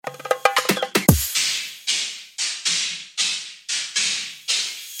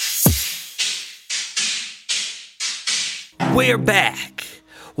We're back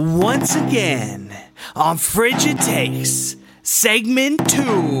once again on Frigid Takes, segment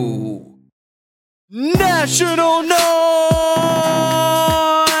 2. National Noise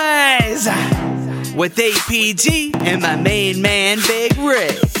with APG and my main man, Big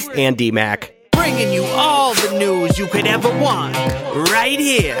Rick. And D-Mac. Bringing you all the news you could ever want right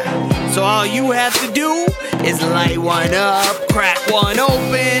here. So all you have to do is light one up, crack one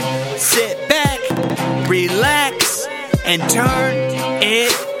open, sit back, relax, and turn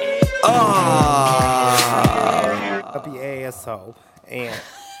it up. Up the asshole. And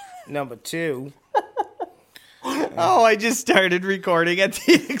number 2. Oh, I just started recording at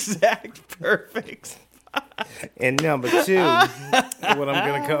the exact perfect spot. And number 2, what I'm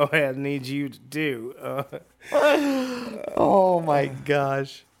going to go ahead and need you to do. Oh my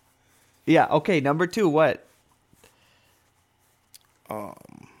gosh. Yeah, okay, number 2, what? I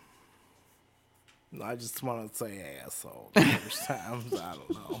just want to say asshole the first time. I don't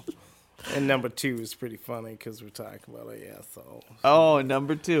know. And number 2 is pretty funny because we're talking about an asshole. Oh,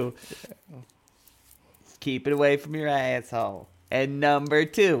 number 2. Keep it away from your asshole. And number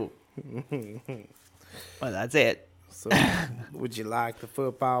 2. Well, that's it. So, would you like the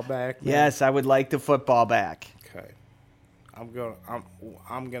football back? man? Yes, I would like the football back. Okay. I'm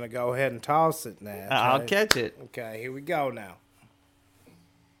gonna go ahead and toss it now. Okay? I'll catch it. Okay, here we go now.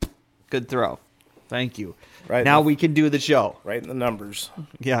 Good throw. Thank you. Right now in the- we can do the show. Right in the numbers.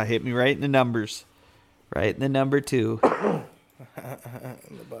 Yeah, hit me right in the numbers. Right in the number 2. In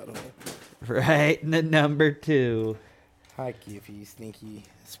the bottom. Right in the number 2. Hi, Kiffy, Stinky.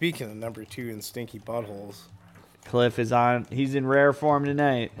 Speaking of number 2 and stinky buttholes. Cliff is on. He's in rare form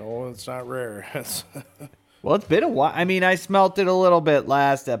tonight. No, it's not rare. Well, it's been a while. I mean, I smelt it a little bit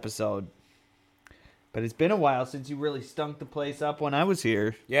last episode. But it's been a while since you really stunk the place up when I was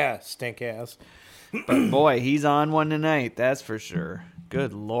here. Yeah, stink ass. But boy, he's on one tonight. That's for sure.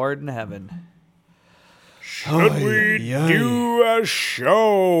 Good Lord in heaven. Should we do a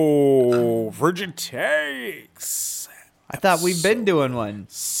show? Frigid Takes. I thought we've been doing one.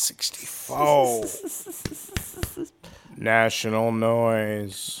 64. National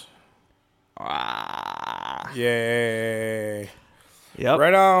Noise. Yay. Yep.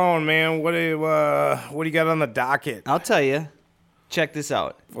 Right on, man. What do you got on the docket? I'll tell you. Check this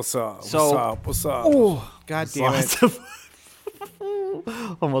out. What's up? So- What's up? Oh, God damn it.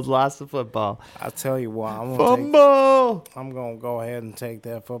 Almost lost the football. I'll tell you what. I'm Fumble! gonna go ahead and take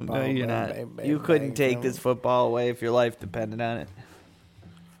that football. No, you're not. You couldn't take this football away if your life depended on it.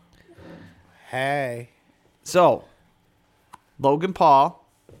 Hey, So, Logan Paul,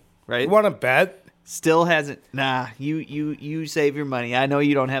 right? you want to bet? Still hasn't. Nah, you save your money. I know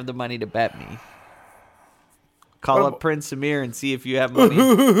you don't have the money to bet me. Call up Prince Amir and see if you have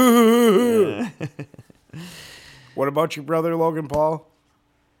money. What about your brother Logan Paul?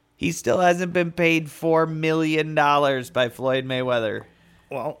 He still hasn't been paid $4 million by Floyd Mayweather.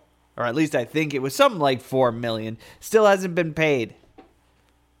 Well, Or at least I think it was something like $4 million. Still hasn't been paid.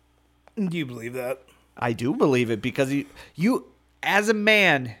 do you believe that? I do believe it because you as a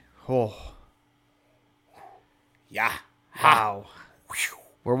man, Yeah. wow.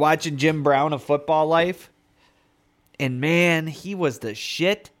 We're watching Jim Brown, A Football Life. And man, he was the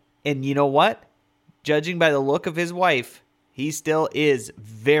shit. And you know what? Judging by the look of his wife, he still is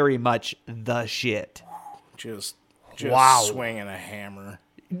very much the shit. Just Wow. swinging a hammer.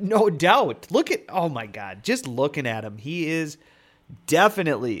 No doubt. Oh my God. Just looking at him, he is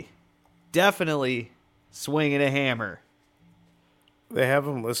definitely swinging a hammer. They have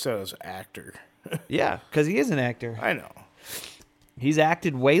him listed as actor. Yeah, because he is an actor. I know. He's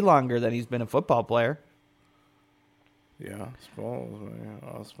acted way longer than he's been a football player. Yeah,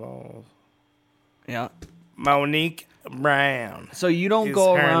 I suppose. Yeah. Monique Brown. So you don't is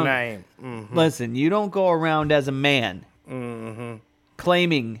go her around. name. Mm-hmm. Listen, you don't go around as a man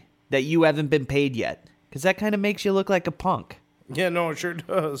claiming that you haven't been paid yet, because that kind of makes you look like a punk, Yeah, no, it sure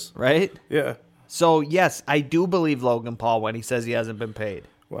does. right? Yeah. So yes, I do believe Logan Paul when he says he hasn't been paid,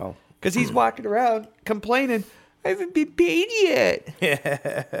 Well, because he's walking around complaining, I haven't been paid yet.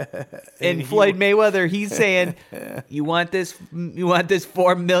 And Floyd Mayweather, he's saying, "You want this? You want this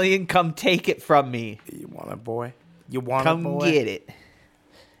 $4 million? Come take it from me. you want it, boy? You want Come it, boy? get it."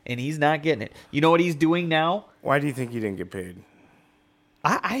 And he's not getting it. You know what he's doing now? Why do you think you didn't get paid?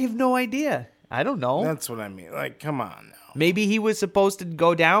 I have no idea. I don't know. That's what I mean. Like, come on now. Maybe he was supposed to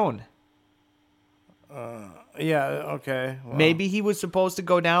go down. Yeah, okay. Well, Maybe he was supposed to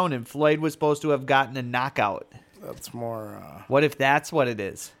go down and Floyd was supposed to have gotten a knockout. that's more. What if that's what it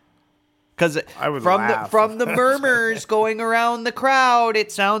is? Because I would from laugh. the murmurs going around the crowd,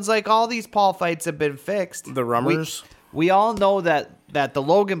 it sounds like all these Paul fights have been fixed. The rummers? We all know that the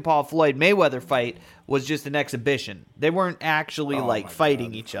Logan Paul Floyd Mayweather fight was just an exhibition. They weren't actually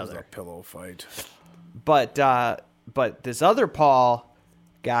fighting each other. A pillow fight. But this other Paul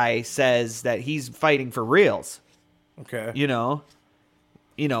guy says that he's fighting for reals. Okay. You know,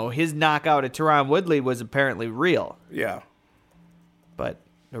 his knockout of Tyron Woodley was apparently real. Yeah. But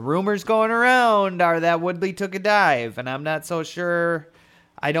the rumors going around are that Woodley took a dive, and I'm not so sure.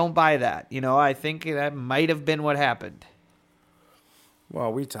 I don't buy that. I think that might have been what happened.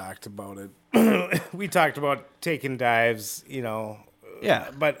 Well, we talked about it. We talked about taking dives, Yeah.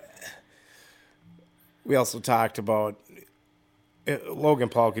 But we also talked about Logan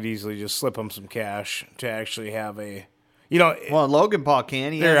Paul could easily just slip him some cash to actually have a, Well, Logan Paul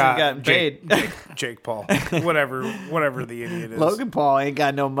can. He hasn't gotten paid. Jake Paul, whatever the idiot is. Logan Paul ain't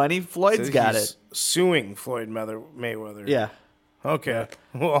got no money. Floyd's got it. Suing Floyd Mayweather. Yeah. Okay.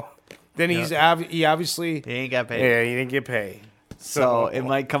 Well, then he obviously he ain't got paid. Yeah, he didn't get paid. So it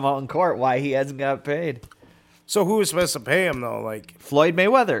might come out in court why he hasn't got paid. So who was supposed to pay him though? Like Floyd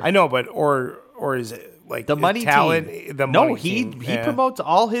Mayweather. I know, but or is it like the money talent? team? The no, money he team. promotes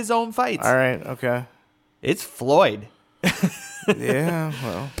all his own fights. All right. Okay. It's Floyd. Yeah.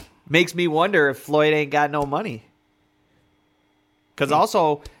 Well, makes me wonder if Floyd ain't got no money. Because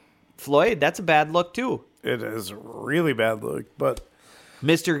also, Floyd, that's a bad look too. it is a really bad look, but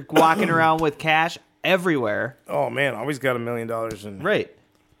Mr. walking around with cash everywhere. oh man, always got $1 million in Right.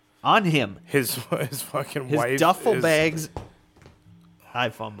 On him. his fucking His wife. duffel bags. I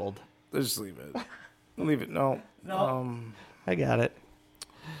fumbled. Just leave it. Leave it. No. I got it.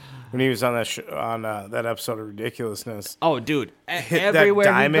 When he was on that episode of Ridiculousness, Oh, dude. hit Everywhere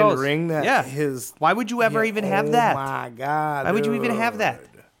that diamond he goes. ring. That yeah. his. Why would you ever even have that? Oh my god! Why would you even have that?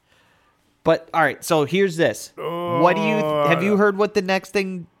 dude. But all right, so here's this. What do you have you heard what the next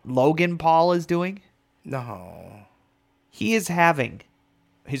thing Logan Paul is doing? No. He's hosting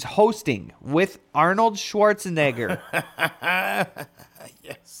with Arnold Schwarzenegger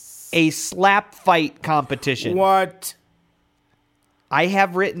Yes. a slap fight competition. What? I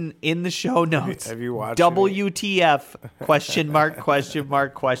have written in the show notes. Have you watched WTF question mark question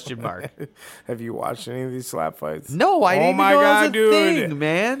mark question mark. Have you watched any of these slap fights? No, I didn't Oh my know god, it was a dude! thing,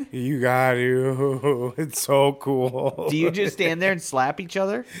 man. You got to. It's so cool. Do you just stand there and slap each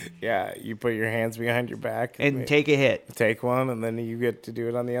other Yeah, you put your hands behind your back and take a hit? take one, and then you get to do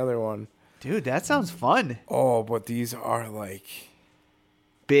it on the other one. Dude, that sounds fun. Oh, but these are like.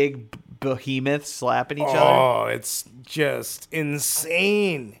 Big behemoths slapping each other. Oh, it's just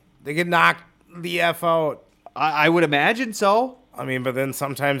insane. They get knocked the F out. I would imagine so. I mean, but then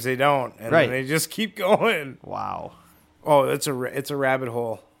sometimes they don't, and Right. then they just keep going. Wow. Oh, it's a rabbit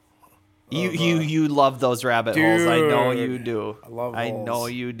hole. You love those rabbit holes. I know you Dude, do. I love I holes. know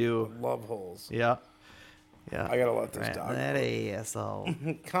you do. Love holes. Yeah. Yeah. I gotta let this Right, dog. that asshole.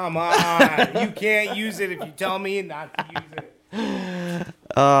 Come on, you can't use it if you tell me not to use it.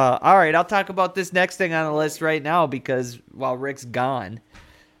 All right, I'll talk about this next thing on the list right now because while Rick's gone,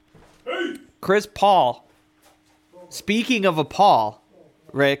 Chris Paul. Speaking of a Paul,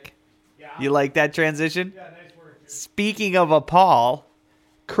 Rick, you like that transition? Yeah, nice work. Speaking of a Paul,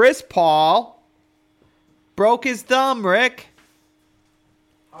 Chris Paul broke his thumb, Rick.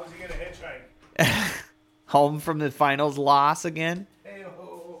 How's he gonna hitchhike? Home from the finals loss again.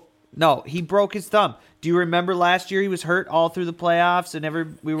 Hey-ho. No, he broke his thumb. Do you remember last year he was hurt all through the playoffs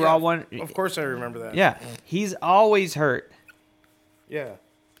and we were all one. Of course, I remember that. Yeah, he's always hurt. Yeah.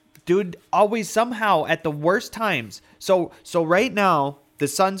 Dude, always somehow at the worst times. So right now the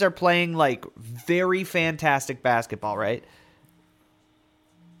Suns are playing like very fantastic basketball, right?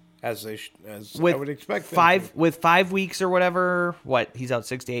 As I With would expect. them to. with 5 weeks or whatever. What? He's out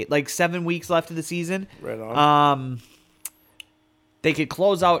 6 to 8. Like 7 weeks left of the season. Right on. They could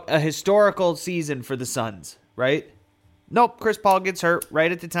close out a historical season for the Suns, right? Nope, Chris Paul gets hurt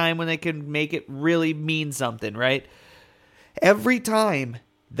right at the time when they can make it really mean something, right? Every time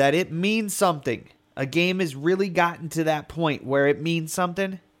that it means something, a game has really gotten to that point where it means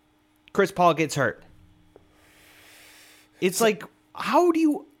something, Chris Paul gets hurt. It's like, how do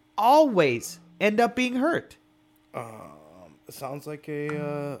you always end up being hurt? It sounds like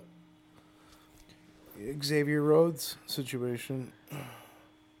a Xavier Rhodes situation.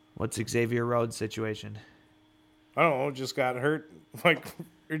 What's Xavier Rhodes' situation? I don't know, just got hurt, like,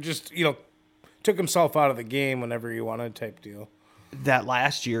 or just took himself out of the game whenever he wanted, type deal. That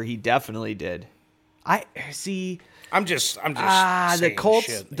last year he definitely did. I see. I'm just. The saying Colts.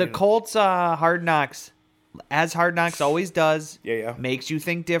 shit, The Colts. Hard Knocks, as Hard Knocks always does. Yeah. Makes you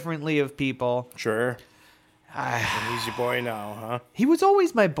think differently of people. Sure. And he's your boy now, huh? He was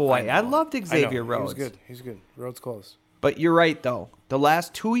always my boy. I loved I know. Xavier Rhodes. He's good. Rhodes close. But you're right, though. The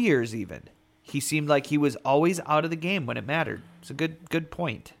last 2 years, even, he seemed like he was always out of the game when it mattered. It's a good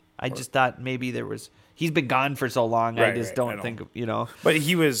point. I just thought maybe he's been gone for so long. I just don't think, But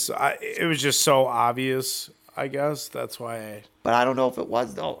he was. It was just so obvious. I guess that's why. But I don't know if it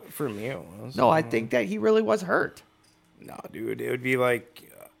was, though. For me, it was. No, I think that he really was hurt. No, dude, it would be like.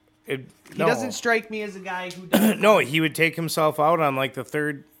 He doesn't strike me as a guy who does. No, he would take himself out on like the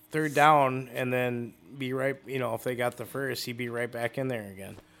third down and then be right. If they got the first, he'd be right back in there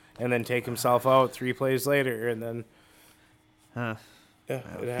again, and then take himself out 3 plays later, and then.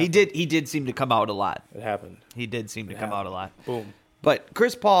 Yeah, he did seem to come out a lot. It happened. He did seem to come out a lot. Boom. But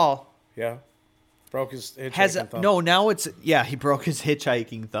Chris Paul. Yeah. Broke his hitchhiking thumb. No, now he broke his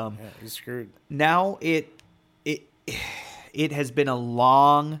hitchhiking thumb. Yeah, he's screwed. Now it has been a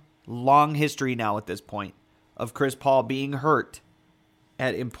long history now at this point of Chris Paul being hurt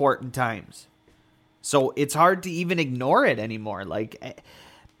at important times. So it's hard to even ignore it anymore. Like,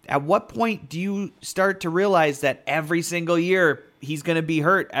 at what point do you start to realize that every single year he's going to be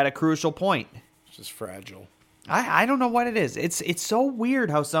hurt at a crucial point? It's just fragile. I don't know what it is. It's so weird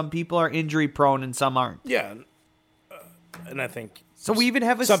how some people are injury prone and some aren't. Yeah, and I think so. We even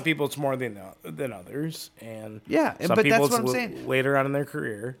have some people it's more than others, and yeah, some but people that's what I'm saying. Later on in their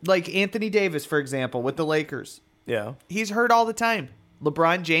career, like Anthony Davis, for example, with the Lakers. Yeah, he's hurt all the time.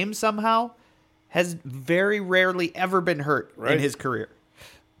 LeBron James somehow has very rarely ever been hurt in his career.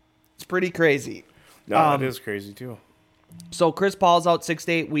 It's pretty crazy. No, it is crazy too. So Chris Paul's out 6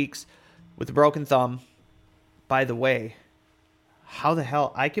 to 8 weeks with a broken thumb. By the way, how the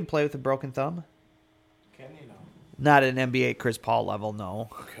hell I can play with a broken thumb? Can you know? Not at an NBA Chris Paul level, no.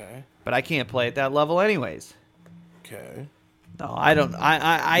 Okay. But I can't play at that level anyways. Okay. No, I don't.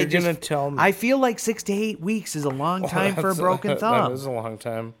 You're gonna tell me. I feel like 6 to 8 weeks is a long time for a broken thumb. That is a long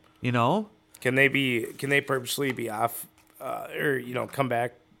time. Can they purposely be off, or come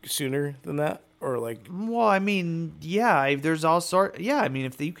back sooner than that, or like? Well, I mean, yeah. There's all sort. Yeah, I mean,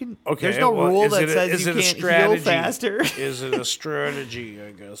 if you can. Okay. There's no rule that says you can't heal faster. Is it a strategy?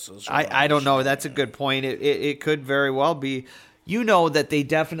 I guess. I don't know. That's a good point. It could very well be. That they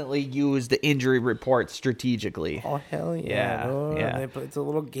definitely use the injury report strategically. Oh hell yeah! Yeah. It's a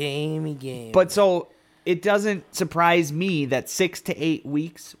little gamey game. But so it doesn't surprise me that 6 to 8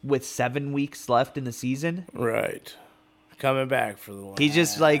 weeks with 7 weeks left in the season. Right. Coming back for the last. He's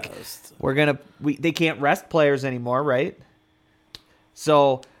just like, they can't rest players anymore, right?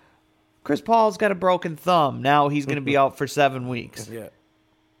 So Chris Paul's got a broken thumb. Now he's going to be out for 7 weeks. Yeah.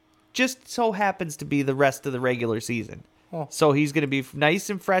 Just so happens to be the rest of the regular season. Oh. So he's going to be nice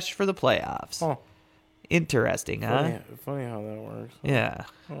and fresh for the playoffs. Oh. Interesting, huh? Funny how that works. Yeah.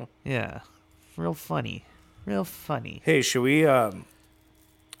 Oh. Yeah. Real funny. Hey, should we, I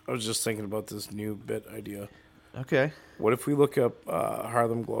was just thinking about this new bit idea. Okay. What if we look up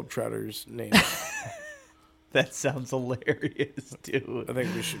Harlem Globetrotters' names? That sounds hilarious, dude. I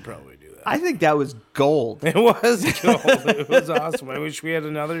think we should probably do that. I think that was gold. It was gold. It was awesome. I wish we had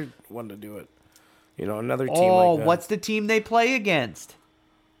another one to do it. Another team like that. What's the team they play against?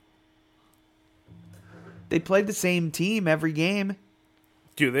 They played the same team every game.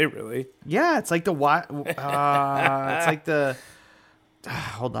 Do they really? Yeah, it's like the it's like the.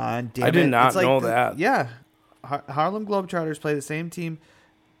 Hold on, damn I did it. not It's like know that. Yeah, Harlem Globetrotters play the same team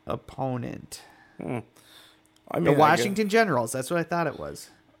opponent. I mean, The Washington Generals. That's what I thought it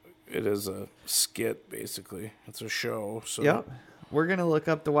was. It is a skit, basically. It's a show. So. Yep. We're gonna look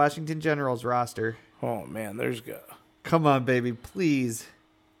up the Washington Generals roster. Oh man, Come on, baby, please.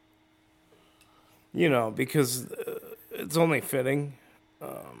 Because it's only fitting.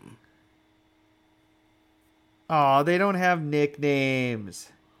 Oh, they don't have nicknames.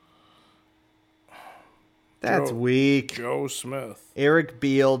 That's weak. Joe Smith. Eric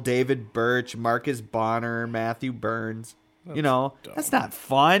Beal, David Birch, Marcus Bonner, Matthew Burns. That's not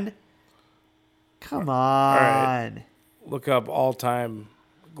fun. Come on. All right. Look up all-time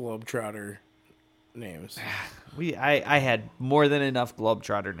Globetrotter names. I had more than enough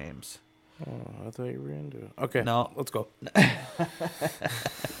Globetrotter names. Oh, I thought you were into it. Okay. No. Let's go.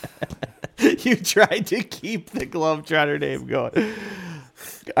 You tried to keep the Globetrotter name going.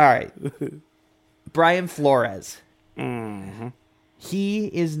 All right. Brian Flores. Mm-hmm. He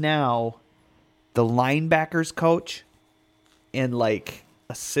is now the linebackers coach and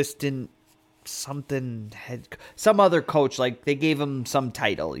assistant some other coach. Like they gave him some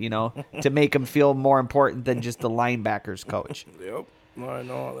title, to make him feel more important than just the linebackers coach. Yep. I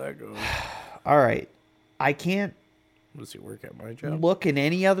know how that goes. All right. I can't Does he work at my job? look in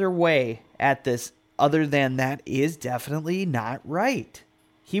any other way at this other than that is definitely not right.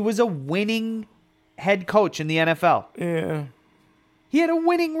 He was a winning head coach in the NFL. Yeah. He had a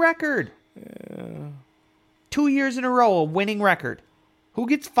winning record. Yeah. 2 years in a row, a winning record. Who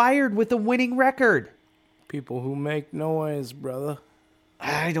gets fired with a winning record? People who make noise, brother.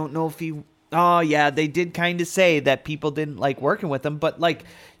 I don't know if he... Oh, yeah, they did kind of say that people didn't like working with him, but, like,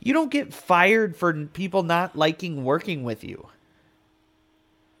 you don't get fired for people not liking working with you.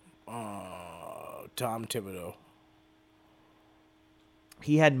 Tom Thibodeau.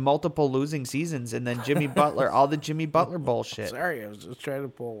 He had multiple losing seasons, and then Jimmy Butler, all the Jimmy Butler bullshit. Sorry, I was just trying to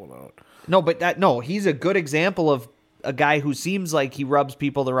pull one out. No, but he's a good example of a guy who seems like he rubs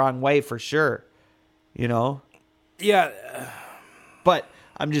people the wrong way for sure. You know? Yeah. But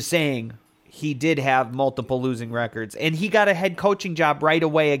I'm just saying, he did have multiple losing records, and he got a head coaching job right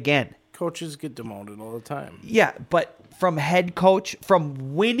away again. Coaches get demoted all the time. Yeah, but from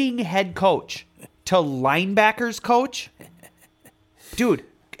winning head coach to linebackers coach, dude,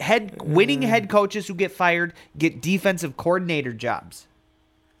 winning head coaches who get fired get defensive coordinator jobs.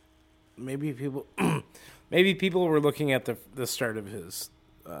 Maybe people were looking at the start of his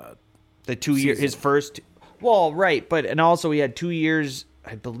the 2 year his first. Well, right, and also he had 2 years,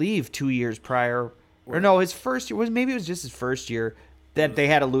 I believe, 2 years prior, or no, his first year maybe it was just his first year that they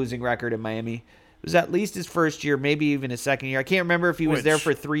had a losing record in Miami. It was at least his first year, maybe even his second year. I can't remember if he was there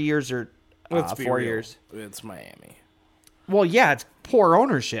for 3 years or 4 years. It's Miami. Well, yeah, it's poor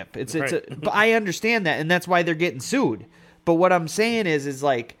ownership. Right. But I understand that, and that's why they're getting sued. But what I'm saying is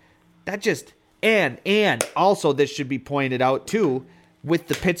like that just and also this should be pointed out too with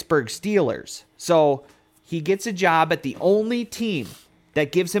the Pittsburgh Steelers. So he gets a job at the only team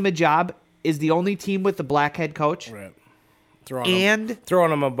that gives him a job is the only team with the black head coach. Right.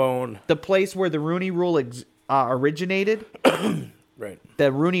 Throwing him a bone. The place where the Rooney Rule originated. Right.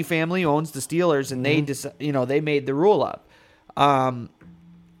 The Rooney family owns the Steelers, and they made the rule up.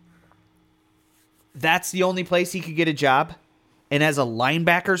 That's the only place he could get a job. And as a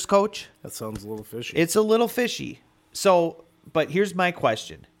linebackers coach, that sounds a little fishy. It's a little fishy. So, but here's my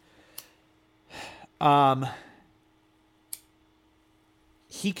question.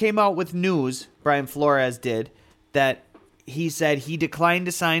 He came out with news, Brian Flores did, that he said he declined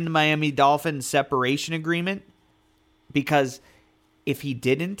to sign the Miami Dolphins separation agreement because if he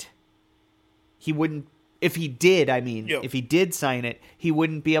didn't, he wouldn't. If he did, if he did sign it, he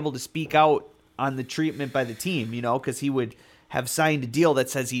wouldn't be able to speak out on the treatment by the team, because he would have signed a deal that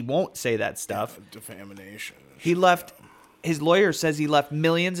says he won't say that stuff. Defamation. He left. His lawyer says he left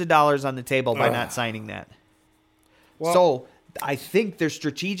millions of dollars on the table by not signing that. Well, so I think they're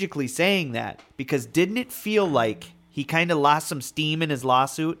strategically saying that because didn't it feel like he kind of lost some steam in his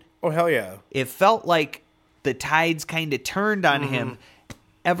lawsuit? Oh, hell yeah. It felt like the tides kind of turned on him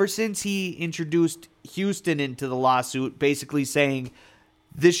ever since he introduced Houston into the lawsuit, basically saying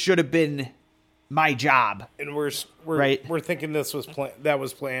this should have been my job. And we're thinking this was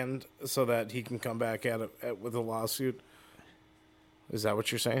planned so that he can come back at it with a lawsuit. Is that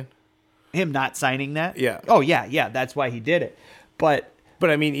what you're saying? Him not signing that? Yeah. Oh yeah. That's why he did it. But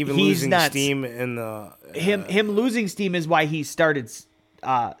I mean, even losing steam in the him losing steam is why he started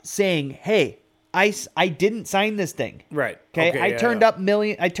saying, "Hey, I didn't sign this thing." Right. Okay. I turned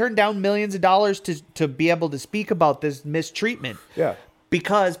down millions of dollars to be able to speak about this mistreatment. Yeah.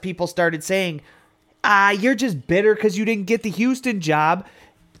 Because people started saying, you're just bitter because you didn't get the Houston job.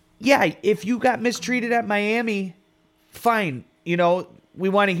 Yeah, if you got mistreated at Miami, fine. We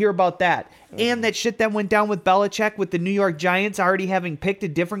want to hear about that. And that shit that went down with Belichick with the New York Giants already having picked a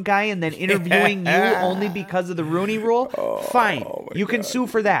different guy and then interviewing you only because of the Rooney Rule. Fine. You can sue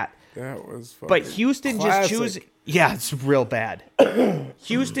for that. That was fucking But Houston classic. just choosing... Yeah, it's real bad.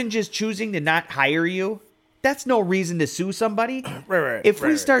 Houston just choosing to not hire you, that's no reason to sue somebody. Right. If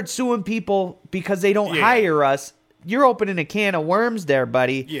we start suing people because they don't hire us, you're opening a can of worms there,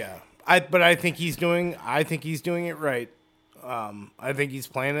 buddy. Yeah. I think he's doing it right. I think he's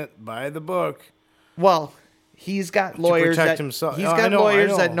playing it by the book. Well, he's got lawyers to protect himself. He's got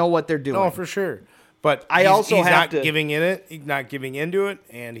lawyers that know what they're doing. No, for sure. But he's not giving into it,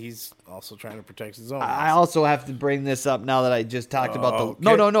 and he's also trying to protect his own. I also have to bring this up now that I just talked about the...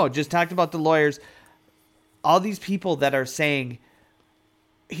 Okay. No. Just talked about the lawyers. All these people that are saying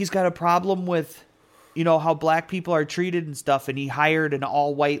he's got a problem with, how black people are treated and stuff, and he hired an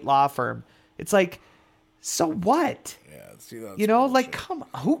all-white law firm. It's like, so what? Yeah, see, that's come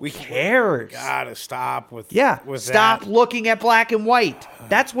on, who cares? We gotta stop with stop looking at black and white.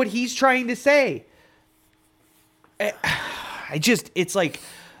 That's what he's trying to say. It's like,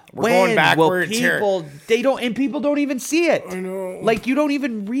 We're going backwards people, here. People don't even see it. I know. Like, you don't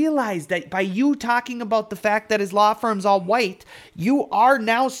even realize that by you talking about the fact that his law firm's all white, you are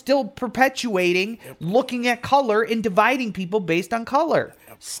now still perpetuating looking at color and dividing people based on color.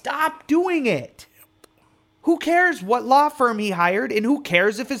 Stop doing it. Who cares what law firm he hired, and who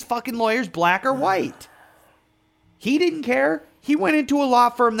cares if his fucking lawyer's black or white? He didn't care. He went into a law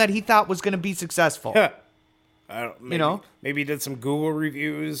firm that he thought was going to be successful. Maybe he did some Google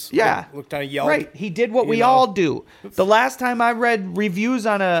reviews. Yeah. Looked on Yelp. Right. He did what we all do. The last time I read reviews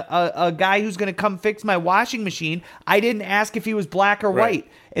on a guy who's going to come fix my washing machine, I didn't ask if he was black or white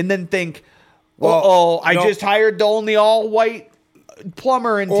and then think, I just hired the only all-white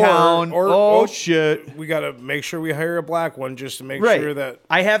plumber in town. Shit. We got to make sure we hire a black one just to make sure that...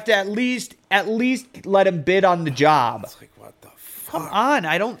 I have to at least let him bid on the job. It's like, what the fuck? Come on.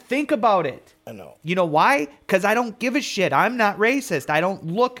 I don't think about it. I know. You know why? Because I don't give a shit. I'm not racist. I don't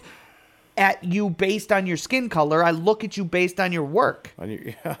look at you based on your skin color. I look at you based on your work.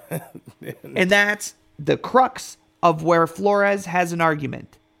 And that's the crux of where Flores has an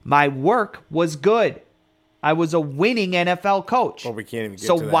argument. My work was good. I was a winning NFL coach. Well, we can't even get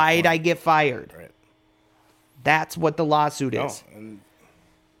so to that why'd point. I get fired? Right. That's what the lawsuit is. And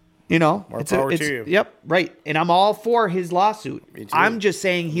more power to you. Yep, right. And I'm all for his lawsuit. Me too. I'm just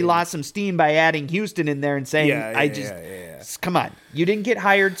saying he lost some steam by adding Houston in there and saying, come on, you didn't get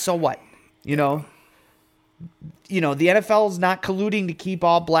hired, so what? The NFL is not colluding to keep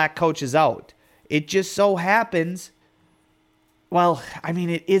all black coaches out. It just so happens,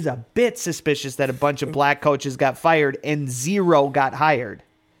 it is a bit suspicious that a bunch of black coaches got fired and 0 got hired.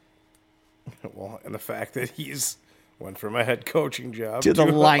 Well, and the fact that he's went from a head coaching job to the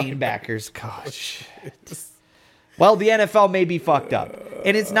linebackers coach. Well, the NFL may be fucked up,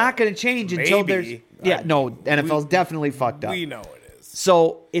 and it's not going to change until there's. NFL's definitely fucked up. We know it is.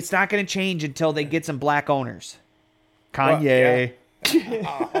 So it's not going to change until they get some black owners. Kanye.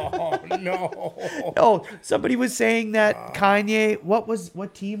 Oh no! No, somebody was saying that Kanye.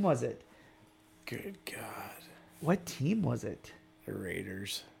 What team was it? Good God! What team was it? The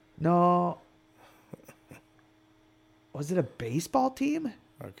Raiders. No. Was it a baseball team?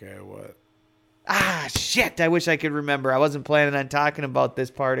 Okay, what? Shit. I wish I could remember. I wasn't planning on talking about this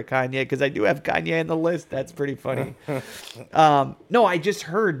part of Kanye because I do have Kanye on the list. That's pretty funny. No, I just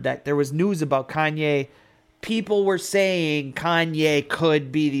heard that there was news about Kanye. People were saying Kanye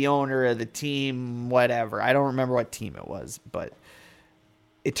could be the owner of the team, whatever. I don't remember what team it was, but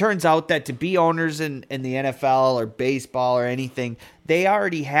it turns out that to be owners in the NFL or baseball or anything, they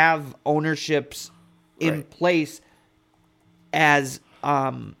already have ownerships in place as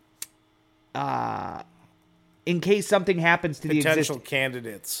in case something happens to the potential existing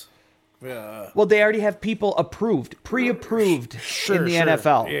candidates. Well, they already have people pre-approved in the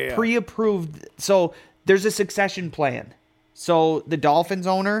NFL. Yeah. Pre-approved. So there's a succession plan. So the Dolphins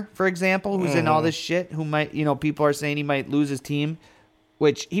owner, for example, who's in all this shit, who might, people are saying he might lose his team,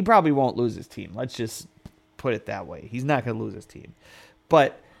 which he probably won't lose his team. Let's just put it that way. He's not going to lose his team.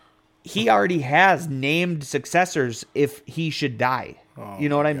 But he already has named successors if he should die. You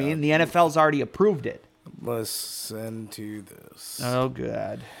know what I mean? The NFL's already approved it. Listen to this. Oh,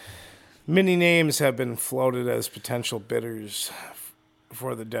 God. Many names have been floated as potential bidders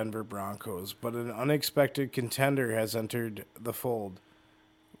for the Denver Broncos, but an unexpected contender has entered the fold.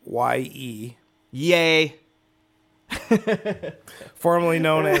 YE. Yay. Formerly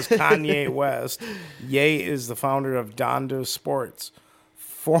known as Kanye West, Ye is the founder of Donda Sports.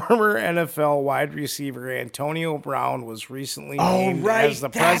 Former NFL wide receiver Antonio Brown was recently named as the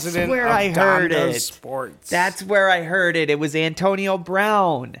president of Donda Sports. That's where I heard it. It was Antonio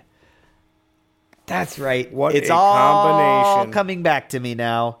Brown. That's right. What it's a all combination. Coming back to me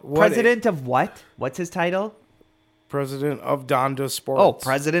now. President of what? What's his title? President of Donda Sports. Oh,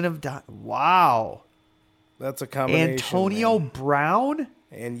 president of Wow. That's a combination. Antonio Brown?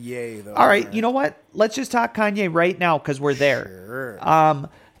 And Ye, though. All right, you know what? Let's just talk Kanye right now because we're there. Sure.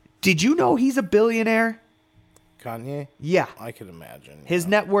 Did you know he's a billionaire? Kanye? Yeah. I could imagine. His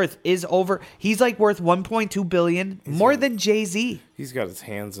net worth is over. He's like worth $1.2 billion, more than Jay-Z. He's got his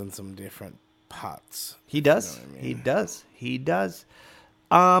hands in some different pots. He does. You know what I mean? He does.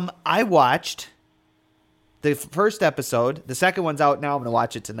 I watched the first episode. The second one's out now. I'm going to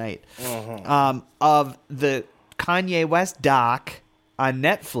watch it tonight. Of the Kanye West doc on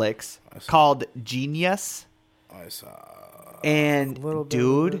Netflix called Genius. I saw. And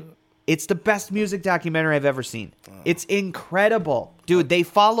dude, it's the best music documentary I've ever seen. It's incredible. Dude, they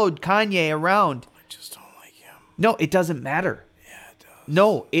followed Kanye around. I just don't like him. No, it doesn't matter. Yeah, it does.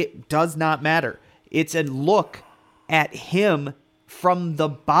 No, it does not matter. It's a look at him from the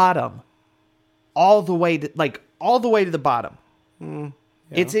bottom all the way to the bottom.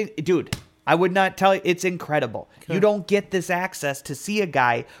 It's dude, I would not tell you, it's incredible. Okay. You don't get this access to see a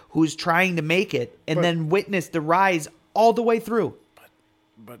guy who's trying to make it and then witness the rise all the way through.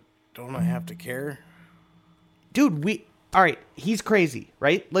 But don't I have to care? Dude, all right, he's crazy,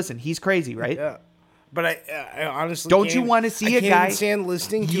 right? Listen, he's crazy, right? Yeah. But I honestly don't you want to see a guy? I can't stand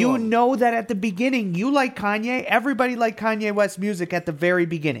listening to him. You know that at the beginning, you like Kanye. Everybody liked Kanye West music at the very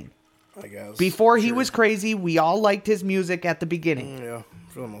beginning. I guess. Before he was crazy, we all liked his music at the beginning. Yeah,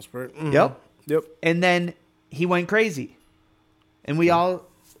 for the most part. Mm-hmm. Yep. And then he went crazy. And we all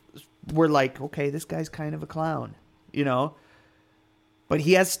were like, okay, this guy's kind of a clown, you know? But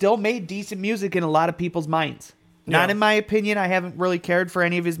he has still made decent music in a lot of people's minds. Not in my opinion. I haven't really cared for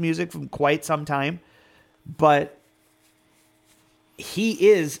any of his music from quite some time. But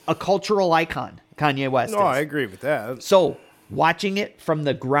he is a cultural icon, Kanye West. No, I agree with that. So, watching it from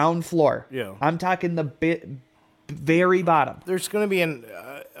the ground floor, yeah, I'm talking the very bottom. There's going to be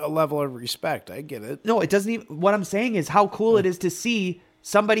a level of respect. I get it. No, it doesn't even... What I'm saying is how cool it is to see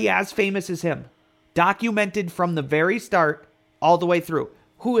somebody as famous as him documented from the very start all the way through.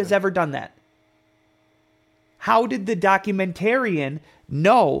 Who has ever done that? How did the documentarian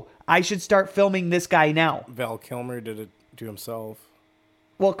know I should start filming this guy now? Val Kilmer did it to himself.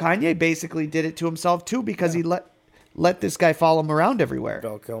 Well, Kanye basically did it to himself too because he let this guy follow him around everywhere.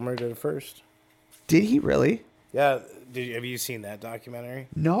 Val Kilmer did it first. Did he really? Yeah. Have you seen that documentary?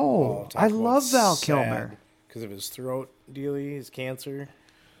 No. I love Val Kilmer. Because of his throat dealie, his cancer.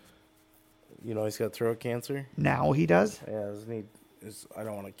 You know he's got throat cancer. Now he does? Yeah, I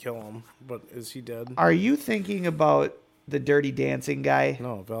don't want to kill him, but is he dead? Are you thinking about the Dirty Dancing guy?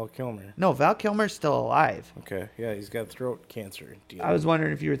 No, Val Kilmer. No, Val Kilmer's still alive. Okay, yeah, he's got throat cancer. I was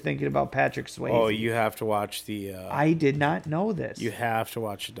wondering if you were thinking about Patrick Swayze. Oh, you have to watch the... I did not know this. You have to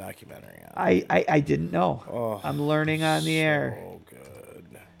watch the documentary on it. I didn't know. Oh, I'm learning on the air. So good.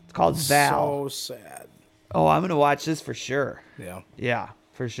 It's called Val. So sad. Oh, I'm going to watch this for sure. Yeah. Yeah,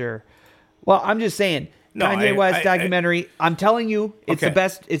 for sure. Well, I'm just saying... Kanye West documentary. I'm telling you, it's the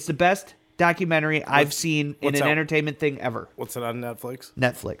best. It's the best documentary I've seen in an entertainment thing ever. What's it on Netflix?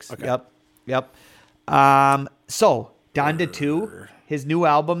 Netflix. Okay. Yep. So Donda 2, his new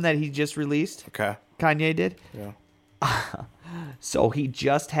album that he just released. Okay. Kanye did. Yeah. So he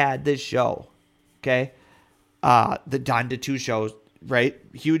just had this show. Okay. The Donda 2 show, right?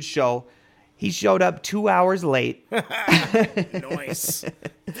 Huge show. He showed up 2 hours late. Nice.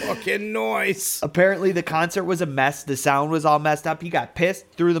 Fucking nice. Apparently the concert was a mess. The sound was all messed up. He got pissed,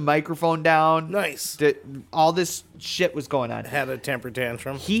 threw the microphone down. Nice. All this shit was going on. Had a temper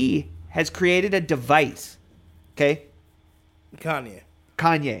tantrum. He has created a device. Okay? Kanye.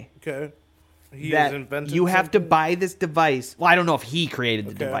 Okay. He has invented you have to buy this device. Well, I don't know if he created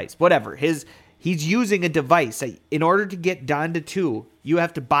the device. Whatever. He's using a device. In order to get Donda 2, you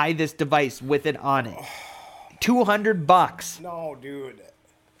have to buy this device with it on it. $200. No, dude.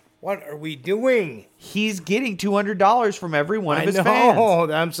 What are we doing? He's getting $200 from every one of his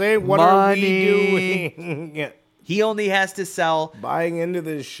fans. I'm saying, what are we doing? He only has to sell... Buying into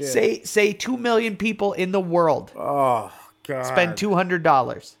this shit. Say 2 million people in the world. Oh, God. Spend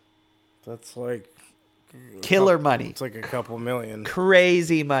 $200. That's like... Killer money. It's like a couple million.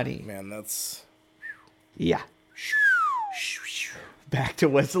 Crazy money. Man, that's... Yeah. Back to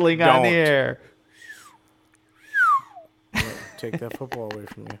whistling on the air. Take that football away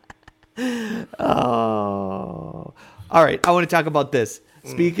from you. Oh. All right. I want to talk about this.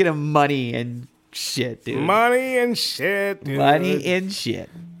 Speaking of money and shit, dude. Money and shit, dude. Money and shit.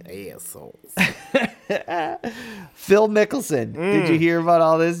 Assholes. Phil Mickelson. Did you hear about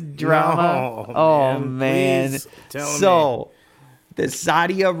all this drama? No, oh, man. Tell me. The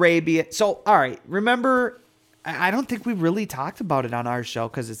Saudi Arabia. So, all right. Remember, I don't think we really talked about it on our show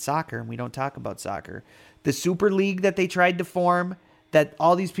because it's soccer and we don't talk about soccer. The Super League that they tried to form, that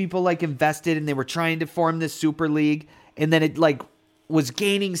all these people like invested and they were trying to form this Super League, and then it like was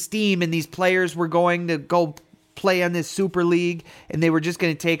gaining steam and these players were going to go play on this Super League and they were just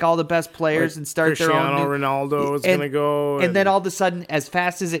going to take all the best players and start their own. Cristiano Ronaldo was going to go. And then all of a sudden, as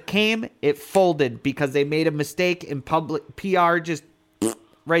fast as it came, it folded because they made a mistake in public PR, just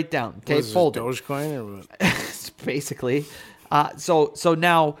right down. Okay, was folded. Dogecoin or what? Basically. So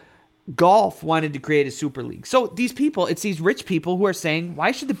now golf wanted to create a Super League. So these people, it's these rich people who are saying,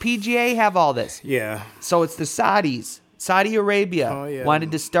 why should the PGA have all this? Yeah. So it's the Saudis. Saudi Arabia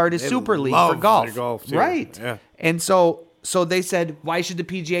wanted to start a Super League for golf. Too. Right. Yeah. And so they said, why should the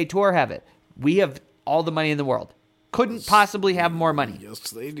PGA Tour have it? We have all the money in the world. Couldn't possibly have more money.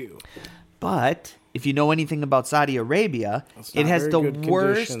 Yes, they do. But if you know anything about Saudi Arabia, It's it not has very the good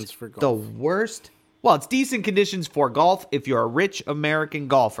conditions for golf. worst. Well, it's decent conditions for golf if you're a rich American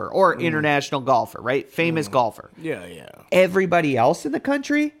golfer or international golfer, right? Famous golfer. Yeah, yeah. Everybody else in the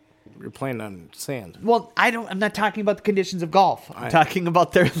country, You're playing on sand. well, I'm not talking about the conditions of golf. I'm talking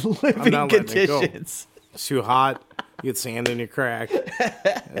about their living not letting it go. conditions. It's too hot. You get sand in your crack.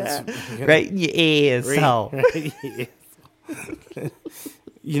 Right in your asshole.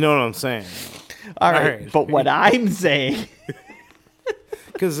 You know what I'm saying? All right. But what I'm saying,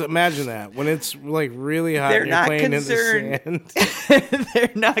 Because imagine that when it's like really hot, They're and you're not playing concerned. in the sand.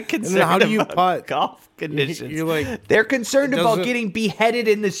 they're not concerned how do you about putt? golf conditions. You're like, they're concerned it about doesn't- getting beheaded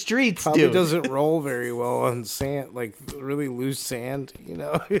in the streets, Probably dude. doesn't roll very well on sand, like really loose sand. You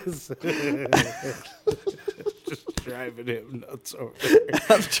know, just driving him nuts over there.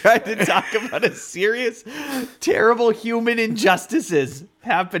 I'm trying to talk about a serious, terrible human injustices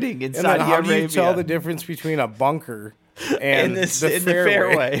happening in And then Saudi how Arabia. do you tell the difference between a bunker and in the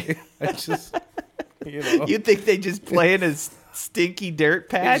fairway? I just, you know, You think they just play in a stinky dirt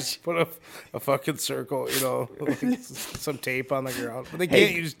they patch? just put a fucking circle, you know, like some tape on the ground. But they Hey,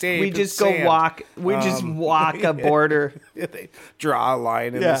 can't use tape. we it's just go sand. walk. We just walk a border. They draw a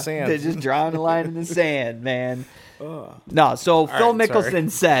line in the sand. They're just drawing a line in the sand, man. No, so Phil right, sorry.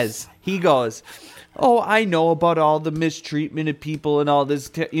 Mickelson says, he goes, oh, I know about all the mistreatment of people and all this,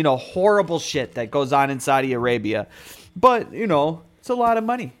 horrible shit that goes on in Saudi Arabia. But, it's a lot of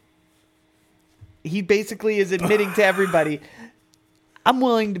money. He basically is admitting to everybody, I'm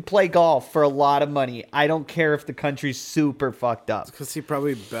willing to play golf for a lot of money. I don't care if the country's super fucked up. Because he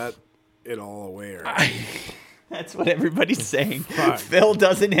probably bet it all away. Or That's what everybody's saying. Fuck. Phil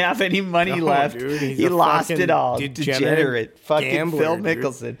doesn't have any money No, left. dude, he's He a lost fucking it all. degenerate Fucking gambler, Phil dude.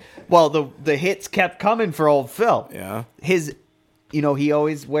 Mickelson. Well, the hits kept coming for old Phil. Yeah. His, he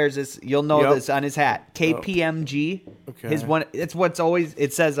always wears this. You'll know Yep. this on his hat. KPMG. Okay. His one. It's what's always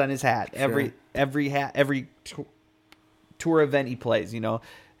it says on his hat. Every hat, every tour event he plays.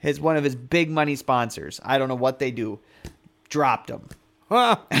 His one of his big money sponsors. I don't know what they do. Dropped him.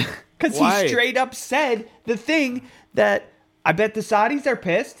 Huh. Because Why? he straight up said the thing that I bet the Saudis are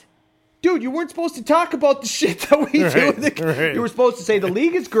pissed. Dude, you weren't supposed to talk about the shit that we do. Right. You were supposed to say the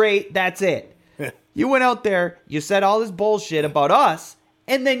league is great. That's it. You went out there, you said all this bullshit about us,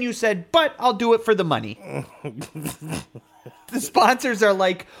 and then you said, but I'll do it for the money. The sponsors are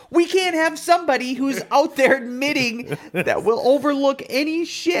like, we can't have somebody who's out there admitting that will overlook any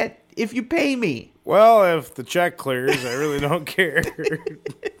shit if you pay me. Well, if the check clears, I really don't care.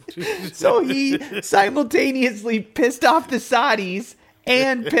 So he simultaneously pissed off the Saudis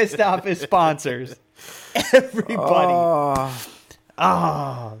and pissed off his sponsors. Everybody.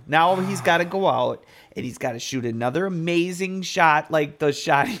 Now he's got to go out and he's got to shoot another amazing shot like the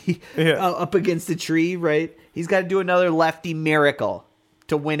shot up against the tree, right? He's got to do another lefty miracle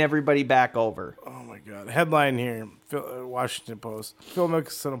to win everybody back over. Oh my God! Headline here: Washington Post. Phil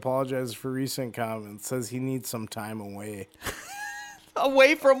Mickelson apologizes for recent comments. Says he needs some time away.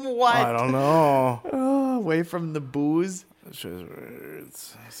 Away from what? I don't know. Away from the booze.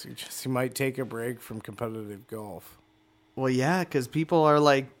 It's suggests he might take a break from competitive golf. Well, yeah, because people are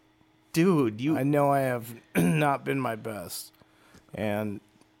like, dude, I know I have not been my best, and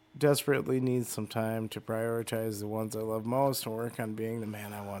desperately need some time to prioritize the ones I love most and work on being the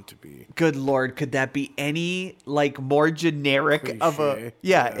man I want to be. Good Lord, could that be any more generic of a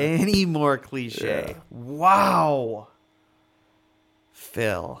Cliche. any more cliche? Yeah. Wow.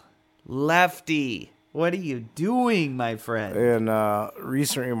 Phil, lefty, what are you doing, my friend? In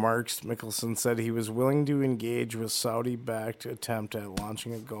recent remarks, Mickelson said he was willing to engage with Saudi-backed attempt at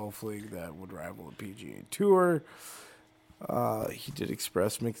launching a golf league that would rival the PGA Tour. He did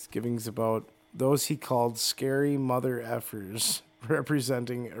express misgivings about those he called scary mother effers,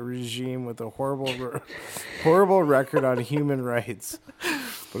 representing a regime with a horrible record on human rights.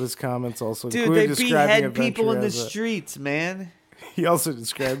 But his comments also Dude, include they describing behead people in the adventure as streets, man. He also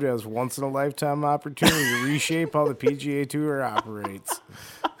described it as once-in-a-lifetime opportunity to reshape how the PGA Tour operates.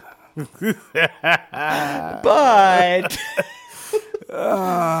 But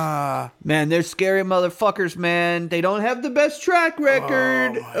man, they're scary motherfuckers, man. They don't have the best track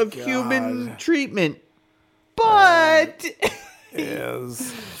record of human treatment. But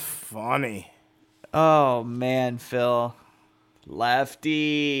Is funny. oh man, Phil.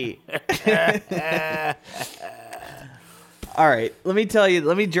 Lefty. All right, let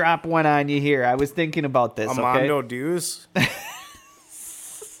me drop one on you here. I was thinking about this, Amando okay? Deuce.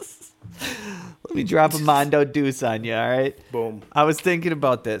 Let me drop a Mondo Deuce on you, all right? Boom. I was thinking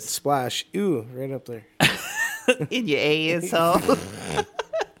about this. Splash. Ooh, right up there. In your asshole.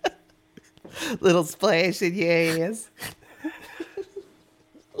 Little splash in your ass.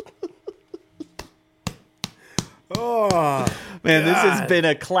 Oh, Man, this has God. been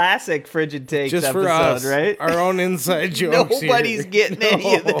a classic Frigid Takes Just episode, for us, right? Our own inside jokes. Nobody's here. getting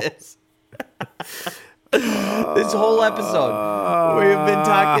any of No. this. This whole episode, we've been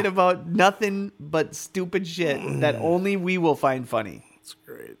talking about nothing but stupid shit that only we will find funny. It's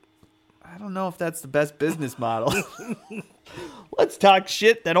great. I don't know if that's the best business model. Let's talk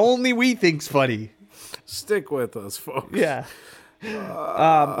shit that only we think's funny. Stick with us, folks. Yeah.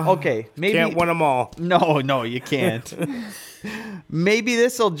 Okay. Maybe. Can't win them all. No, you can't. Maybe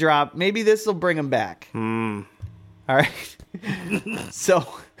this will drop. Maybe this will bring them back. All right. So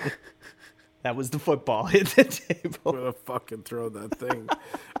that was the football hit the table. I'm gonna fucking throw that thing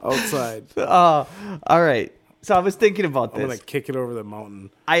outside. All right. So I was thinking about I'm gonna this. kick it over the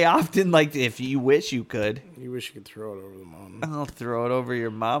mountain. I often like, if you wish you could, You wish you could throw it over the mountain. I'll throw it over your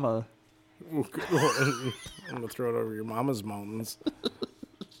mama. Ooh, good one. I'm gonna throw it over your mama's mountains.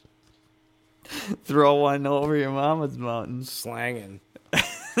 Throw one over your mama's mountains. Slanging.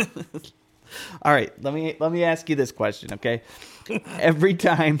 All right, let me ask you this question, okay? Every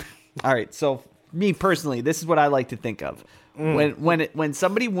time, all right. So me personally, this is what I like to think of when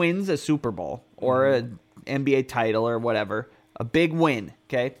somebody wins a Super Bowl or an NBA title or whatever, a big win.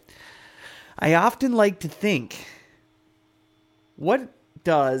 Okay, I often like to think, what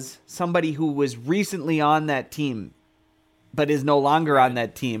does somebody who was recently on that team but is no longer on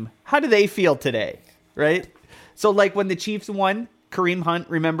that team, how do they feel today? Right? So like when the Chiefs won, Kareem Hunt,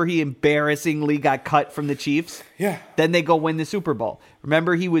 remember he embarrassingly got cut from the Chiefs? Yeah. Then they go win the Super Bowl.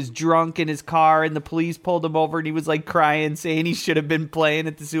 Remember he was drunk in his car and the police pulled him over and he was like crying, saying he should have been playing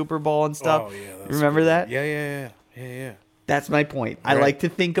at the Super Bowl and stuff. Oh yeah. That's Remember good. that? Yeah. That's my point. I Right. like to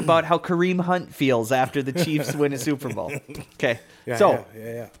think about how Kareem Hunt feels after the Chiefs win a Super Bowl. Okay. Yeah. So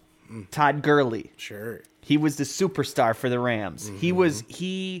Yeah. Todd Gurley, Sure. he was the superstar for the Rams. He was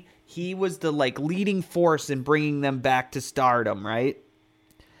the like leading force in bringing them back to stardom, right?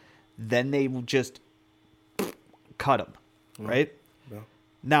 Then they just cut him, right? Yeah.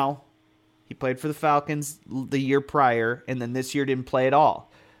 Now, he played for the Falcons the year prior, and then this year didn't play at all.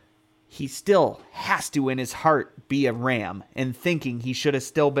 He still has to, in his heart, be a Ram, and thinking he should have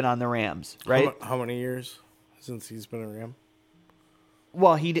still been on the Rams, right? How many years since he's been a Ram?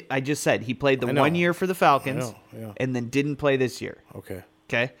 Well, I just said he played the I know. 1 year for the Falcons, I know, yeah. and then didn't play this year. Okay.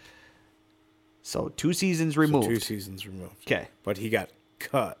 Okay, so 2 seasons removed. 2 seasons removed. Okay, But he got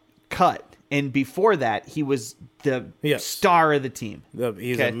cut. and before that, he was the Yes. star of the team.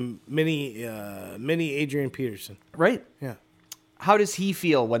 He's Okay. a mini Adrian Peterson. Right? Yeah. How does he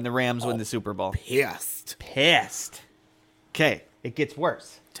feel when the Rams win the Super Bowl? Pissed. Pissed. Okay, it gets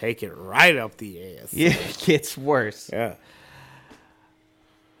worse. Take it right up the ass. It gets worse. Yeah.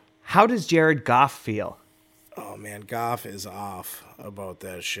 How does Jared Goff feel? Oh man, Goff is off about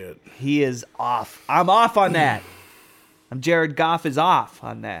that shit. He is off. I'm off on that. Jared Goff is off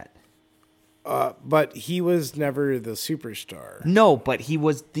on that. But he was never the superstar. No, but he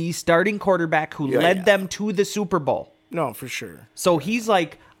was the starting quarterback who Yeah, led yeah. them to the Super Bowl. No, for sure. So he's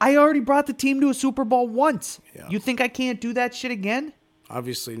like, I already brought the team to a Super Bowl once. Yeah. You think I can't do that shit again?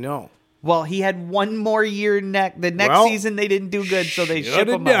 Obviously, no. Well, he had one more year. The next Well, season, they didn't do good, so they ship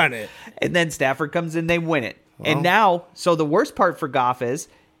shoulda him done out. it. And then Stafford comes in, they win it. Well. And now, so the worst part for Goff is,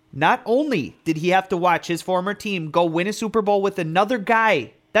 not only did he have to watch his former team go win a Super Bowl with another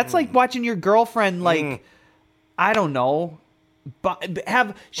guy. That's like watching your girlfriend, like, I don't know,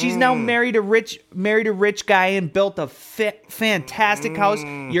 she's now married a rich guy and built a fantastic house.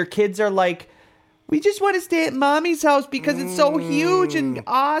 Your kids are like, we just want to stay at mommy's house because it's so huge and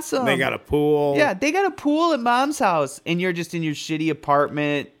awesome. They got a pool. Yeah, they got a pool at mom's house, and you're just in your shitty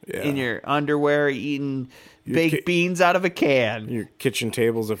apartment in your underwear eating baked beans out of a can. Your kitchen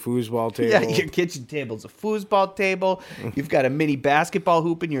table's a foosball table. Yeah, your kitchen table's a foosball table. You've got a mini basketball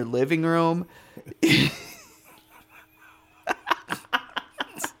hoop in your living room.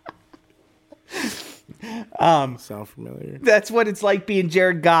 Sound familiar? That's what it's like being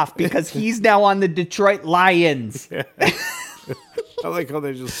Jared Goff because he's now on the Detroit Lions. I like how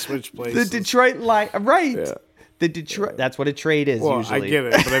they just switch The places. Detroit Lions, right? Yeah. The Detroit. That's what a trade is Well, usually. I get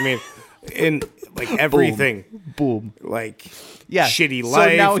it, but I mean, in like everything, Boom. like Yeah. shitty So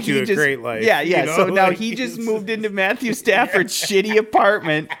life now to he a just, great life. Yeah, yeah. you know? So now Like, he just it's- moved into Matthew Stafford's shitty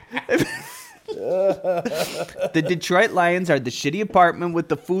apartment. The Detroit Lions are the shitty apartment with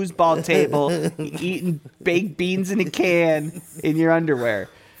the foosball table, eating baked beans in a can in your underwear.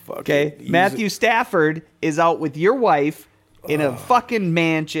 Okay, Fucking Matthew Stafford is out with your wife in a fucking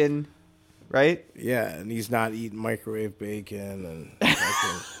mansion, right? Yeah, and he's not eating microwave bacon and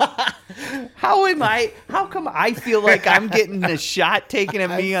fucking, How come I feel like I'm getting a shot taken at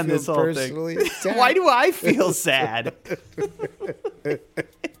me on this whole thing? Why do I feel sad?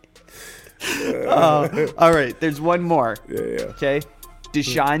 All right, there's one more. Yeah. Okay.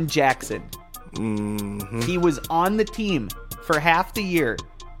 Deshaun Jackson. Mm-hmm. He was on the team for half the year.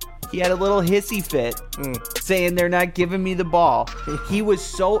 He had a little hissy fit saying they're not giving me the ball.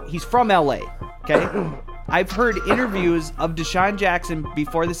 He's from LA. Okay. I've heard interviews of Deshaun Jackson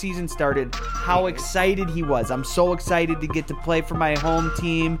before the season started, how excited he was. I'm so excited to get to play for my home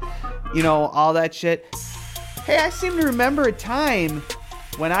team, all that shit. Hey, I seem to remember a time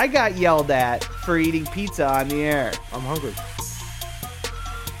when I got yelled at for eating pizza on the air. I'm hungry.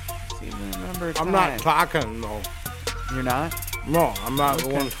 Seem to remember a I'm time. not talking, though. You're not? No, I'm not the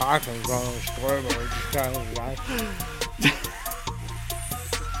one talking. Going on the story, but we're just kind of laughing.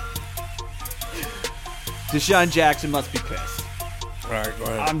 Deshaun Jackson must be pissed. All right, go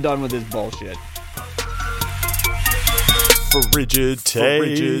ahead. I'm done with this bullshit. Frigid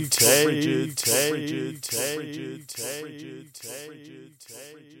takes.